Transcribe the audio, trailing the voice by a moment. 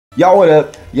Y'all what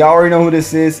up? Y'all already know who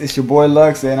this is. It's your boy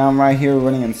Lux, and I'm right here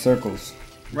running in circles.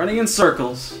 Running in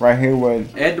circles. Right here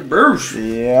with Ed-N-Luckz.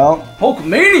 Yep.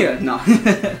 Hulkamania. No.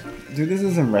 Dude, this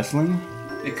isn't wrestling.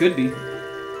 It could be.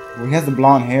 Well, he has the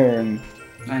blonde hair, and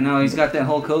I know he's got that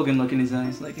Hulk Hogan look in his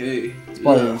eyes. Like, hey. it's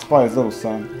probably his little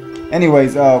son.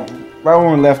 Anyways, right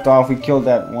when we left off, we killed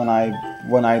that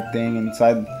one-eyed thing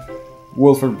inside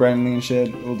Wilford Brimley and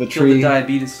shit. Well, the tree. The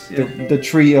diabetes. Yeah. The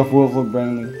tree of Wilford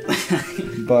Brimley.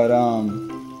 But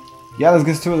yeah, let's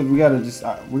get to it. We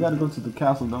gotta go to the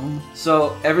castle, don't we?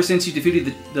 So ever since you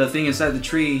defeated the thing inside the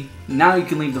tree, now you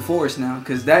can leave the forest now,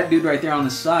 because that dude right there on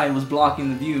the side was blocking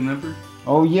the view. Remember?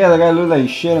 Oh yeah, that guy looked like he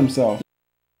shit himself.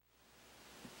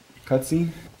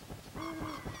 Cutscene.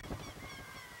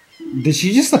 Did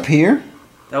she just appear?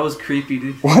 That was creepy,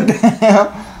 dude. What the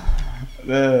hell?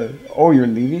 Oh, you're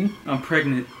leaving? I'm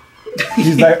pregnant.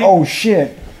 He's like, oh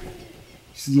shit.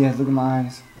 She said, yes, look at my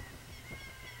eyes.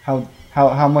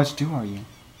 How much due are you?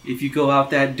 If you go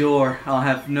out that door, I'll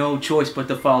have no choice but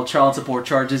to file child support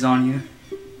charges on you.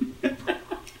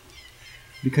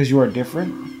 Because you are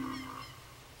different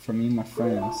from me and my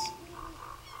friends.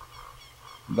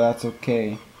 But that's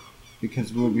okay.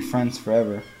 Because we'll be friends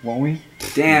forever, won't we?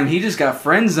 Damn, he just got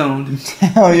friend zoned.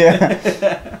 Hell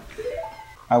yeah.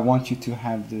 I want you to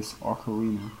have this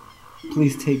ocarina.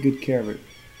 Please take good care of it.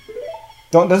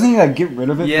 Doesn't he like get rid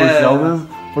of it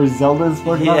for Zelda's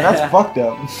fucking life? That's fucked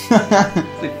up. It's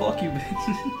like, fuck you,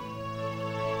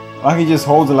 bitch. Like he just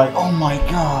holds it like, oh my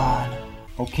god.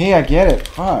 Okay, I get it.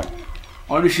 Fuck.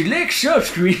 On the select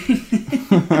subscreen.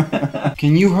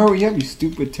 Can you hurry up, you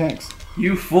stupid text?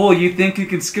 You fool, you think you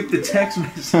can skip the text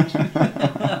message?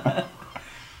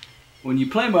 When you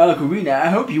play my ocarina, I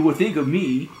hope you will think of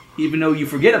me, even though you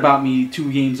forget about me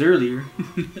 2 games earlier.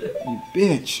 You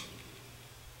bitch.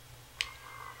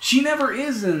 She never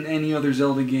is in any other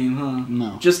Zelda game, huh?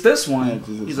 No. Just this one.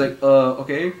 Yeah, he's like,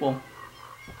 okay, well,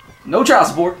 no child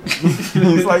support.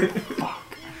 He's like, fuck.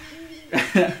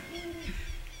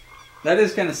 That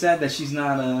is kind of sad that she's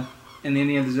not in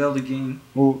any other Zelda game.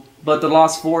 Well, but the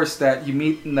Lost Forest that you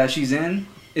meet and that she's in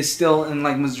is still in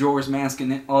like Majora's Mask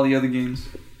and all the other games.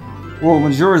 Well,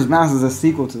 Majora's Mask is a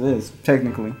sequel to this,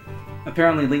 technically.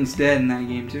 Apparently, Link's dead in that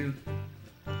game too.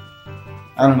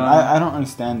 I don't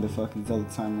understand the fucking Zelda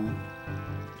timeline.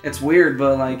 It's weird,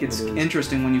 but like it's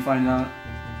interesting when you find out.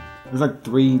 There's like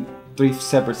three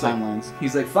separate timelines.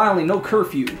 He's like, finally, no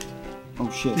curfew. Oh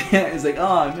shit. Yeah, he's like,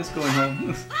 oh, I miss going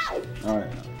home.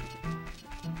 Alright.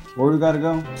 Where do we gotta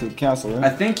go? To the castle, right? I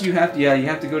think you have to, yeah, you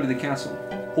have to go to the castle.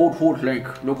 Hold,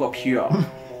 Link, look up here.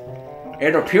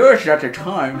 It appears that the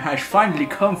time has finally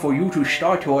come for you to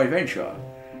start your adventure.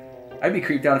 I'd be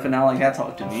creeped out if an owl like that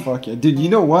talked to me. Fuck yeah. Dude, you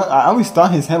know what? I always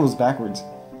thought his head was backwards.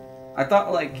 I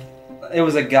thought like it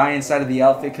was a guy inside of the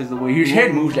outfit because the way his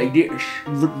head moves like this.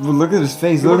 Look at his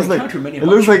face. It looks like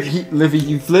if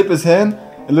you flip his head,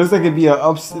 it looks like it'd be a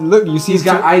ups. Look, you see he's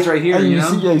got eyes right here. You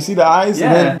know? You see the eyes, yeah.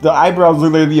 And then the eyebrows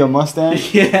look like it'd be a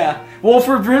mustache. Yeah,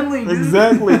 Wilford Brimley. Dude.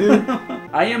 Exactly, dude.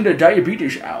 I am the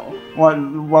diabetes owl.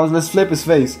 Well, let's flip his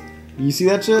face. You see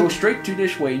that shit? Go straight to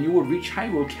this way, and you will reach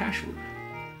Hyrule Castle.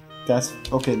 That's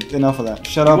okay. Enough of that.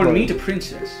 Shut up. You will meet a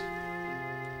princess.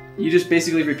 You just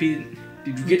basically repeat.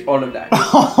 Did you get all of that?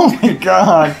 Oh my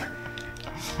god.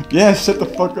 Yeah, shut the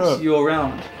fuck up. See you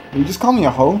around. You just call me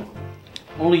a hoe?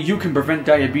 Only you can prevent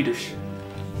diabetes.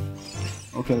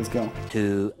 Okay, let's go.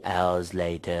 2 hours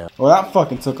later. Well, that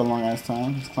fucking took a long ass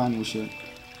time. Just climbing this shit.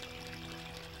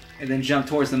 And then jump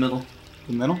towards the middle.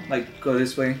 The middle? Like, go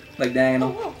this way. Like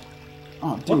diagonal.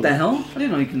 Oh, dude. What the hell? I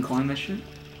didn't know you can climb that shit.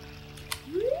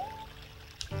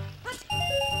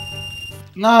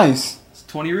 Nice. It's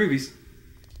 20 rubies.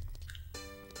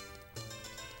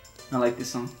 I like this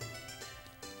song.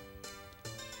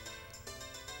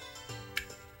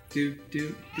 I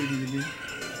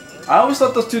always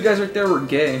thought those 2 guys right there were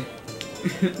gay.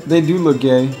 They do look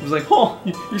gay. It was like, oh,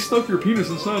 you stuck your penis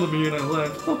inside of me and I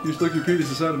laughed. Oh, you stuck your penis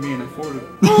inside of me and I farted.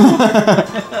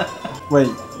 Wait,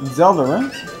 Zelda,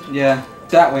 right? Yeah,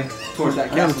 that way, towards that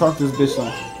castle. I gotta talk to this bitch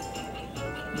though.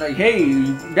 Like, hey,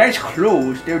 nice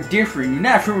clothes. They're different. You're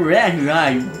not from around here,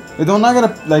 are you? Hey, don't I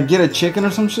gotta like get a chicken or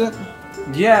some shit?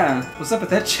 Yeah. What's up with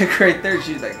that chick right there?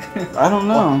 She's like, I don't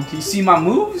know. Can you see my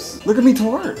moves? Look at me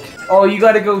twerk. Oh, you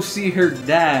gotta go see her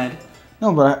dad.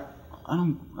 No, but I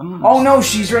don't know. Oh no,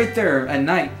 she's right there at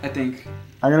night, I think.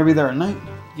 I gotta be there at night?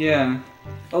 Yeah.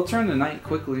 They'll turn to night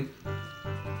quickly.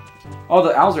 Oh,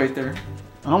 the owl's right there.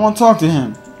 I don't want to talk to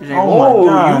him. Like, oh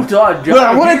my god. Look,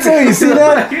 I want to tell you, see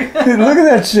that? Look at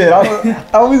that shit.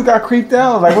 I always got creeped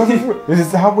out. Like,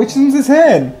 which one's his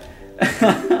head?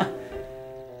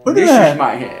 Look at that. This is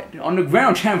my head. On the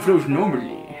ground, time flows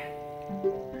normally.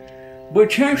 But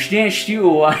time stands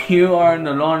still while you are in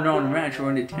the Long Ranch or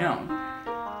in the town.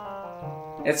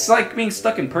 It's like being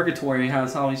stuck in purgatory, how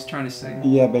it's always trying to say.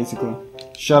 Yeah, basically.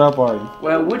 Shut up, Ari.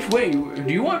 Well, which way? Do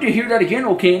you want to hear that again?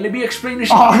 Okay, let me explain this.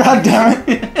 Oh, god damn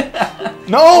it!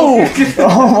 No!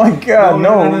 Oh my god,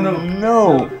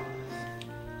 no.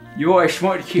 You are a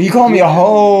smart kid. You call me a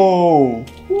hoe,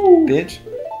 bitch.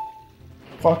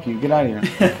 Fuck you, get out of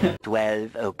here.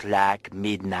 12 o'clock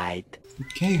midnight.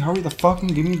 Okay, hurry the fuck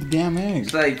and give me the damn eggs.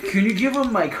 It's like, can you give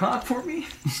him my cock for me?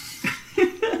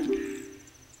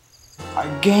 I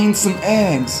gained some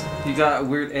eggs. You got a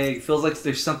weird egg. Feels like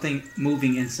there's something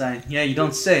moving inside. Yeah, you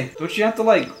don't say. Don't you have to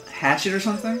like hatch it or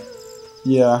something?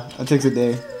 Yeah, it takes a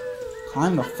day.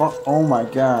 Climb the fuck. Oh my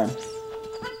god.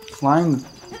 Climb.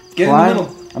 Get in the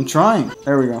middle. I'm trying.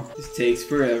 There we go. This takes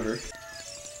forever.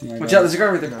 Yeah, Watch out, there's a guy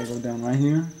right there. I gotta go down right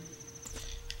here.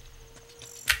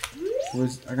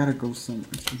 I gotta go some.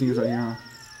 I think it's right here.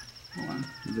 Hold on.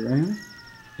 Is it right here?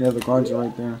 Yeah, the guards are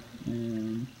right there.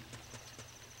 And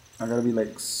I gotta be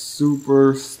like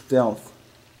super stealth.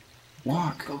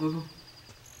 Walk. Go, go, go.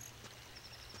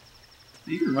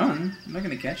 You can run. I'm not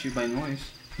gonna catch you by noise.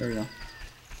 There we go.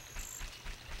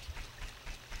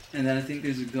 And then I think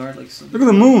there's a guard like something. Look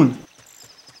at the moon.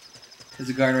 There's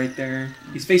a guard right there.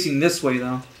 He's facing this way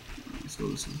though. Let's go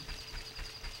this way.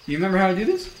 You remember how to do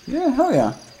this? Yeah, hell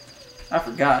yeah. I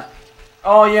forgot.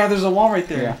 Oh yeah, there's a wall right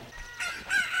there. Yeah.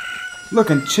 Look,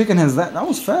 and chicken has that. That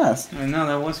was fast. I know,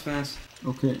 that was fast.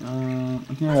 Okay, I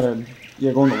think I gotta,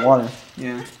 go in the water.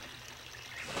 Yeah.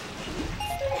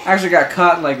 I actually got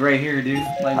caught like right here, dude.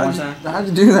 Like one time. How'd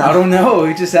you do that? I don't know.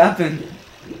 It just happened.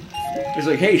 It was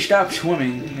like, hey, stop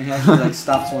swimming. And he actually like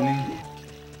stopped swimming.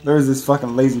 There's this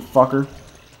fucking lazy fucker.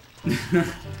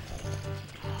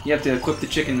 You have to equip the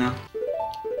chicken now.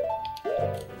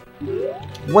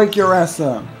 Wake your ass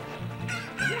up.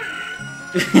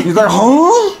 He's like,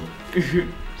 huh?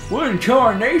 What in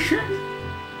tarnation?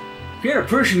 Can a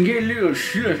person get a little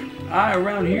shit eye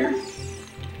around here?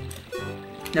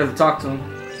 You have to talk to him.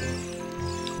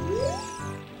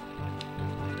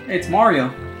 Hey, it's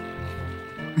Mario.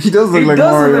 He does look like Mario. He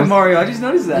does look like Mario. I just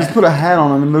noticed that. Just put a hat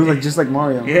on him and looks like just like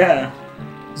Mario. Yeah.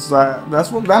 So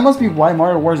that must be why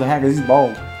Mario wears a hat, because he's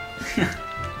bald.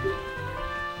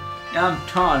 I'm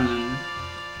Tarzan,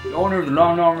 the owner of the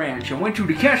Long Ranch. I went to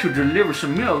the castle to deliver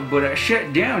some milk, but I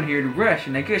sat down here to rest,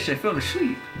 and I guess I fell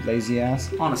asleep. Lazy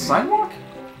ass. On a sidewalk?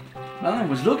 Ellen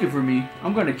was looking for me.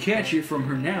 I'm gonna catch it from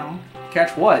her now.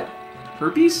 Catch what?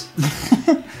 Herpes?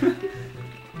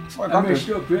 I messed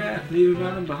up bad, leaving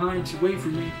Ellen behind to wait for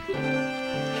me.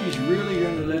 She's really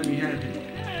gonna let me have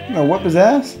it. You gonna whip his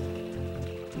ass?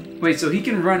 Wait, so he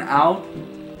can run out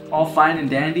all fine and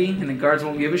dandy, and the guards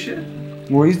won't give a shit?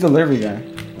 Well, he's the delivery guy.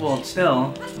 Well,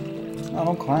 still. Oh,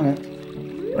 don't climb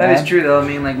it. That is true, though. I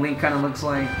mean, like, Link kind of looks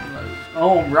like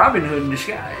oh, Robin Hood in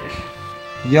disguise.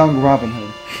 Young Robin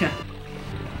Hood.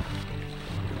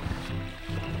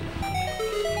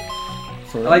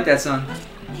 I like that song.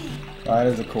 Oh, that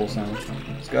is a cool sound.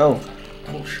 Let's go.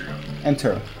 Oh, sure.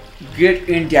 Enter. Get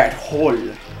in that hole.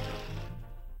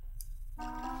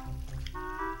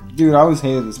 Dude, I always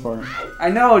hated this part. I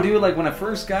know, dude. Like, when I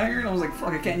first got here, I was like,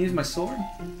 fuck, I can't use my sword.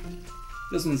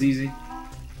 This one's easy.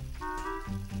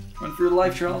 Run for your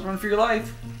life, Charles. Run for your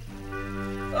life.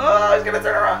 Oh, he's gonna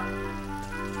turn around.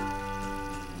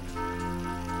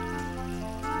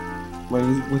 Wait,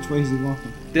 which way is he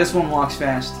walking? This one walks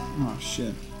fast. Oh,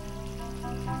 shit.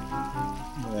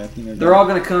 Yeah, I think they're all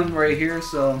gonna come right here,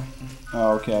 so...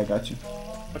 Oh, okay, I got you.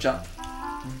 Watch out.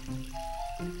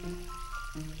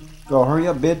 Go, hurry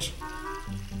up, bitch.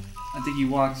 I think he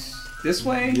walks this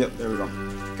way. Yep, there we go.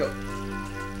 Go.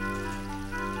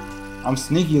 I'm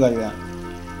sneaky like that.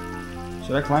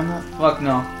 Should I climb that? Fuck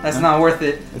no. That's not worth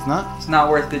it. It's not? It's not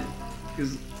worth it.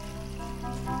 Cause...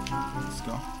 Let's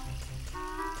go.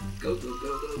 Go, go,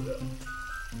 go, go, go.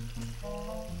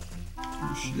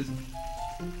 Oh, shit.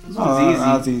 This one's easy.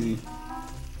 That's easy.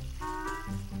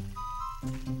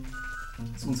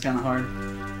 This one's kind of hard.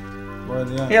 Where are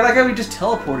they at? Yeah, like how we just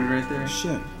teleported right there.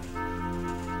 Shit.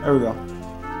 There we go.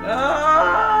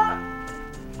 Ah!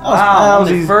 Wow, that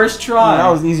was easy. First try. Yeah, that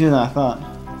was easier than I thought.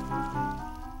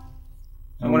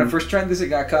 And when I first tried this, it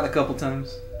got caught a couple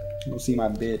times. Go see my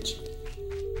bitch.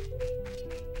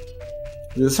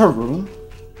 Is this her room?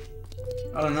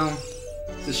 I don't know.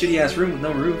 It's a shitty ass room with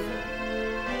no roof.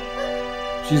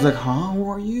 She's like, huh? Who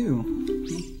are you?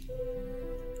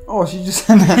 Oh, she just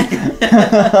said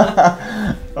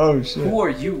that. Oh, shit. Who are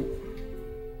you?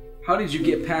 How did you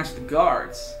get past the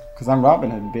guards? Because I'm Robin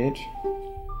Hood, bitch.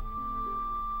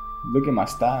 Look at my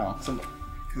style.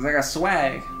 Because I got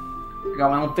swag. I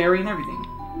got my own fairy and everything.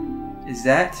 Is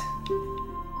that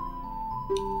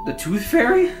The Tooth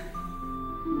Fairy?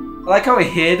 I like how he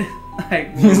hid.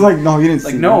 Like, he's like, no, you didn't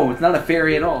see no, me. it's not a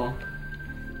fairy at all.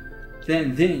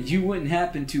 Then you wouldn't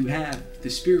happen to have the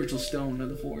spiritual stone of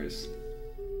the forest,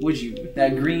 would you?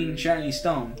 That green, shiny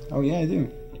stone. Oh, yeah, I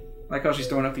do. I like how she's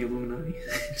throwing up the Illuminati.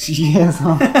 She is,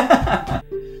 huh?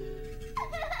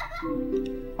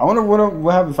 I wonder what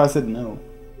would happen if I said no.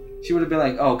 She would have been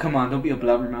like, oh, come on, don't be a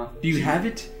blabbermouth. Do you have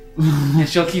it? And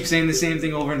she'll keep saying the same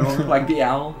thing over and over, like the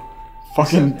owl.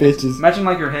 Fucking bitches. Imagine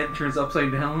like her head turns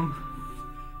upside down.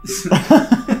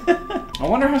 I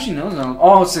wonder how she knows that.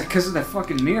 Oh, it's because of that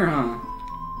fucking mirror, huh?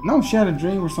 No, she had a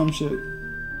dream or some shit.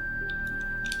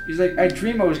 He's like, I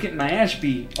dreamed I was getting my ass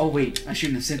beat. Oh wait, I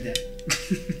shouldn't have said that.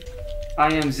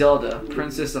 I am Zelda,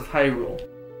 Princess of Hyrule.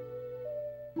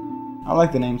 I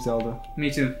like the name Zelda. Me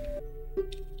too.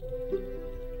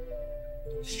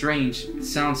 Strange. It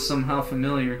sounds somehow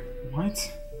familiar.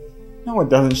 What? No, it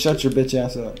doesn't. Shut your bitch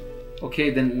ass up.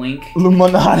 Okay, then Link.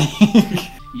 Illuminati.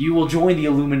 You will join the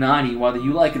Illuminati, whether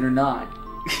you like it or not.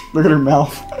 Look at her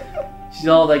mouth. She's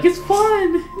all like, it's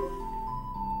fun!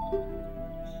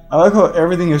 I like how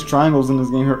everything is triangles in this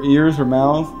game. Her ears, her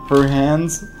mouth, her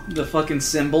hands. The fucking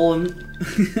symbol and...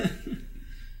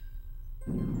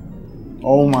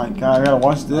 Oh my god, I gotta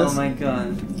watch this. Oh my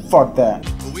god. Fuck that.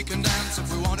 We can dance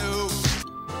if we want to.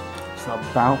 It's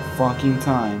about fucking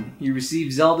time. You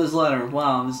received Zelda's letter.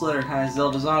 Wow, this letter has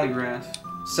Zelda's autograph.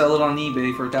 Sell it on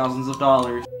eBay for thousands of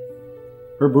dollars.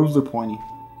 Her boobs look pointy.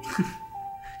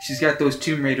 She's got those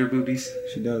Tomb Raider boobies.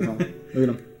 She does, huh? Look at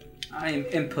them. I am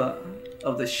Impa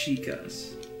of the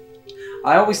Sheikas.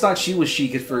 I always thought she was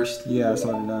Sheik at first. Yeah, I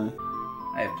saw her die.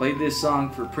 I have played this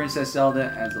song for Princess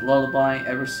Zelda as a lullaby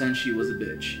ever since she was a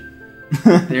bitch.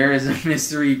 There is a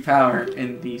mystery power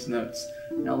in these notes.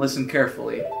 Now listen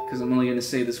carefully, because I'm only going to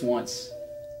say this once.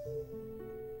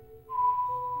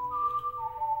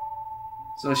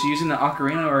 So is she using the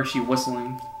ocarina or is she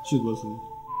whistling? She's listening.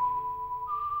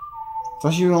 I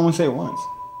thought she would only say it once.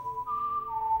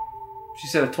 She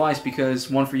said it twice because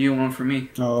one for you and one for me.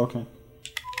 Oh, okay.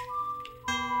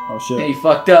 Oh shit. Hey, you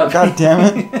fucked up. God damn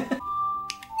it.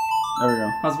 There we go.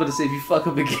 I was about to say if you fuck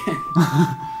up again.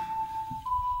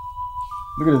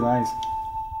 Look at his eyes.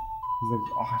 He's like,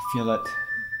 oh, I feel it.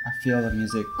 I feel the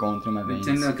music going through my veins.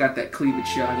 Nintendo got that cleavage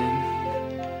shot in.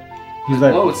 He's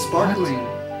like, whoa, it's sparkling.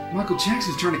 What? Michael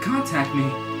Jackson's trying to contact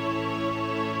me.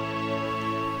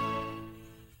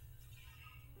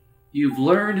 You've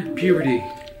learned puberty.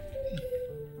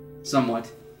 Somewhat.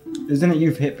 Isn't it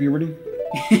you've hit puberty?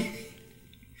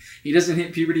 He doesn't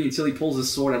hit puberty until he pulls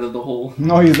his sword out of the hole.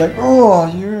 No, he's like, oh,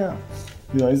 yeah.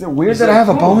 He's like, is it weird that I have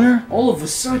a boner? All of a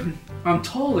sudden, I'm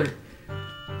taller.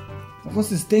 What's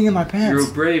this thing in my pants? You're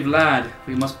a brave lad.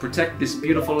 We must protect this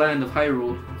beautiful land of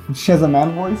Hyrule. She has a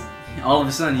man voice? All of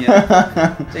a sudden,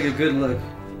 yeah. Take a good look.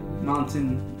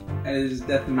 Mountain. That is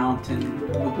Death Mountain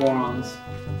of the Gorons.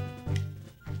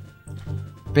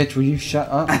 Bitch, will you shut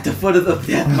up? At the foot of the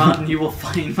Death Mountain, you will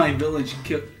find my village.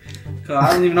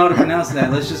 I don't even know how to pronounce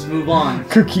that. Let's just move on.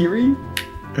 Kakiri?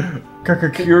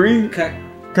 Kakakuri?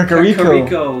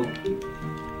 Kakariko.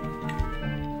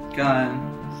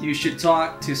 God, you should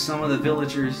talk to some of the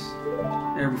villagers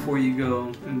there before you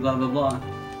go, and blah blah blah.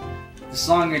 The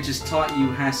song I just taught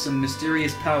you has some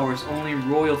mysterious powers. Only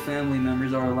royal family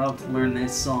members are allowed to learn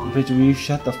this song. Bitch, will you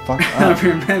shut the fuck up?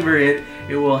 Remember it.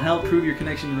 It will help prove your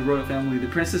connection to the royal family. The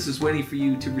princess is waiting for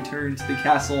you to return to the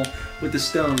castle with the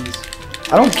stones.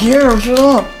 I don't care, shut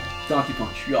up! Donkey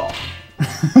Punch, y'all.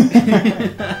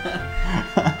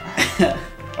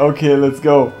 Okay, let's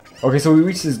go. Okay, so we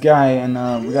reached this guy and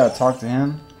we gotta talk to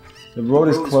him. The road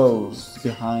is closed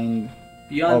behind.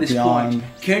 Beyond this point.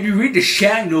 Can you read the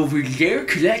sign over there?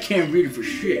 Cause I can't read it for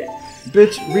shit.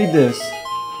 Bitch, read this.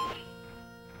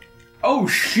 Oh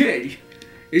shit.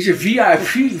 It's a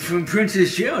VIP from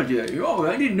Princess Zelda. Oh,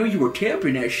 I didn't know you were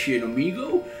tapping that shit,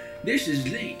 amigo. This is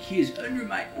Link. He is under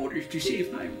my orders to save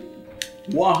Hyrule.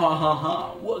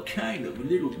 Wahahaha. What kind of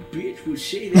little bitch would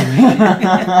say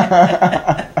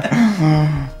that?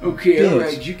 Okay,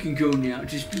 alright, you can go now.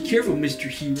 Just be careful, Mr.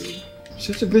 Hero.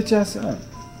 Shut your bitch ass up.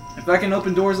 If I can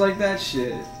open doors like that,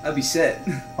 shit, I'd be set.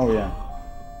 Oh yeah.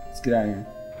 Let's get out of here.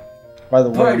 By the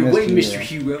way, Mr.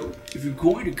 Hero, if you're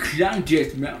going to climb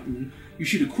Death Mountain, you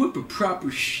should equip a proper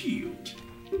shield.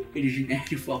 It is an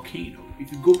active volcano.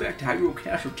 If you go back to Hyrule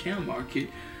Castle Town Market,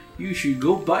 you should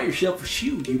go buy yourself a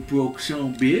shield, you broke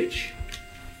son bitch.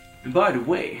 And by the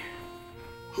way,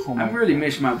 I really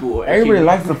miss my boy. Everybody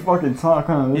likes to fucking talk,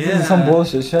 huh? This is some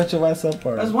bullshit. Shut your ass up,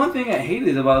 already. That's one thing I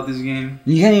hated about this game.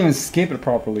 You can't even skip it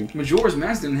properly. Majora's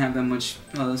Mask didn't have that much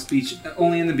speech,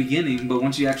 only in the beginning, but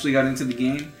once you actually got into the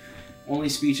game, only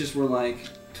speeches were like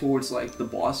towards like the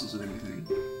bosses and everything.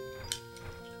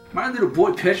 My little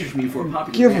boy pictures me for a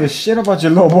popular. Give a shit about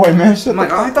your little boy, man. Shut I'm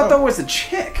like, oh, I thought that was a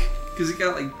chick because he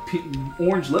got like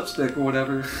orange lipstick or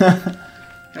whatever.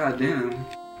 God damn.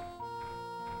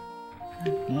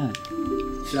 Yeah.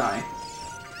 Shy.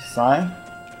 Sigh?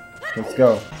 Let's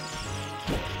go.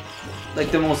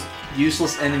 Like the most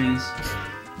useless enemies.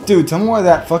 Dude, tell me why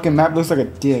that fucking map looks like a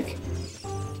dick.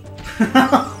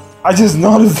 I just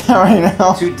noticed that right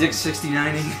now. 2 dicks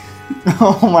 69ing.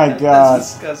 Oh my god.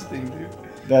 That's disgusting, dude.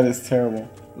 That is terrible.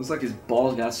 Looks like his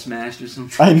balls got smashed or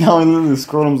something. I know, and look, the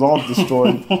scrotum's all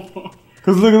destroyed.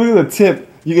 Cause look at the tip.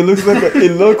 It looks like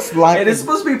it looks like. It is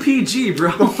supposed to be PG,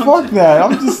 bro. Fuck that!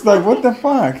 I'm just like, what the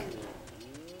fuck?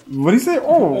 What do you say?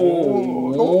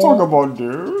 Oh, don't talk about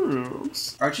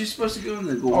dicks. Aren't you supposed to go in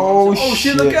the gold? Oh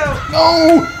shit! Look out!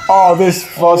 No! Oh, this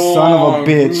son of a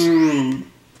bitch. Dude.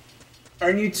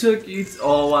 And you took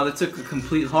oh wow, they took the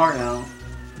complete heart out.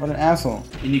 What an asshole.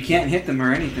 And you can't hit them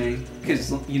or anything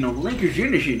because you know Link is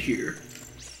innocent here.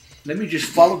 Let me just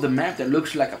follow the map that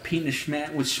looks like a penis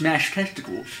with smashed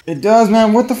testicles. It does,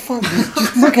 man. What the fuck?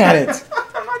 Just look at it.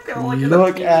 I'm not gonna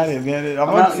look at it, man.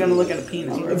 I'm not gonna look at a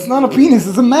penis. Bro. It's not a penis.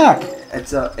 It's a map.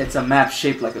 It's a map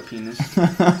shaped like a penis.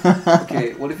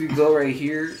 Okay, what if you go right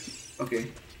here?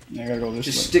 Okay. Yeah, I gotta go this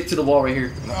way. Just stick to the wall right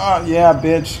here. Oh, yeah,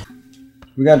 bitch.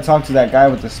 We gotta talk to that guy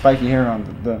with the spiky hair on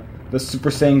the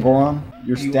Super Saiyan Goron.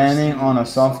 You're standing on a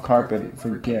soft carpet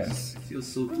for guests. Feels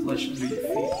so plush under your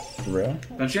feet. For real?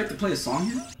 Don't you have to play a song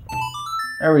here?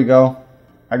 There we go.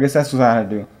 I guess that's what I had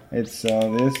to do. It's this,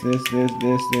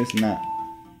 and that.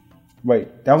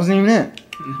 Wait, that wasn't even it.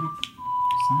 No.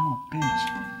 Son of a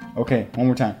bitch. Okay, one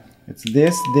more time. It's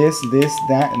this,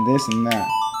 that, and this, and that.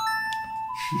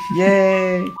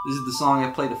 Yay! This is the song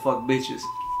I play to fuck bitches.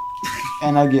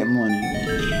 And I get money.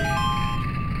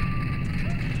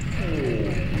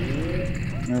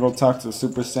 I'm gonna go talk to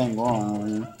Super Saiyan Goron over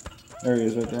here. There he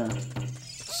is right there.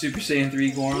 Super Saiyan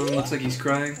 3 Goron looks like he's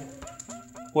crying.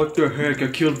 What the heck? I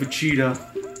killed Vegeta.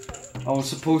 I was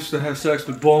supposed to have sex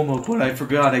with Bulma, but I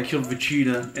forgot I killed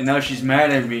Vegeta. And now she's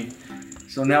mad at me.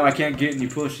 So now I can't get any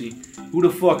pussy. Who the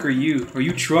fuck are you? Are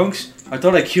you Trunks? I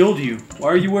thought I killed you. Why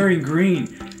are you wearing green?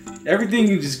 Everything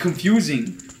is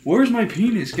confusing. Where's my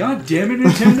penis? God damn it,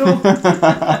 Nintendo!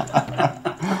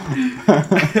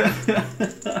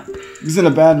 He's in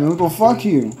a bad mood? Well, fuck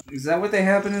you. Is that what they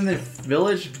happen in the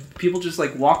village? People just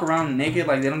like walk around naked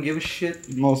like they don't give a shit?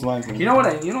 Most likely. You know what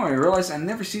I realized? I've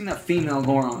never seen a female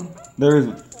Goron. There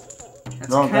isn't.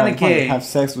 That's kind of gay. Have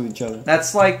sex with each other.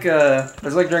 That's like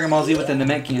Dragon Ball Z with the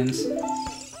Namekians.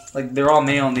 Like they're all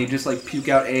male and they just like puke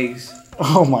out eggs.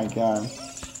 Oh my god.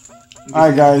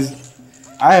 Alright guys.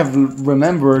 I have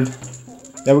remembered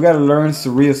that we gotta learn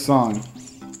Saria's song.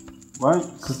 Right?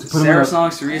 Sarah's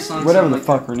song, Saria's song. Whatever the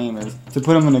fuck her name is. To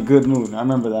put him in a good mood. I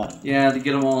remember that. Yeah, to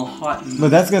get them all hot. But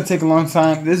that's gonna take a long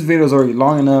time. This video's already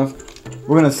long enough.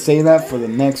 We're gonna save that for the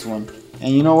next one.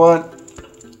 And you know what?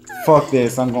 Fuck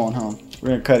this. I'm going home. We're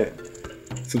gonna cut it.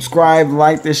 Subscribe,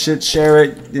 like this shit, share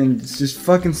it, and just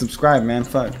fucking subscribe, man.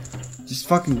 Fuck. Just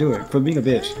fucking do it. Quit being a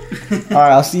bitch.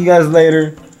 Alright, I'll see you guys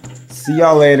later. See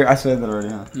y'all later. I said that already,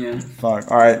 huh? Yeah.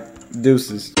 Fuck. Alright.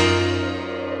 Deuces.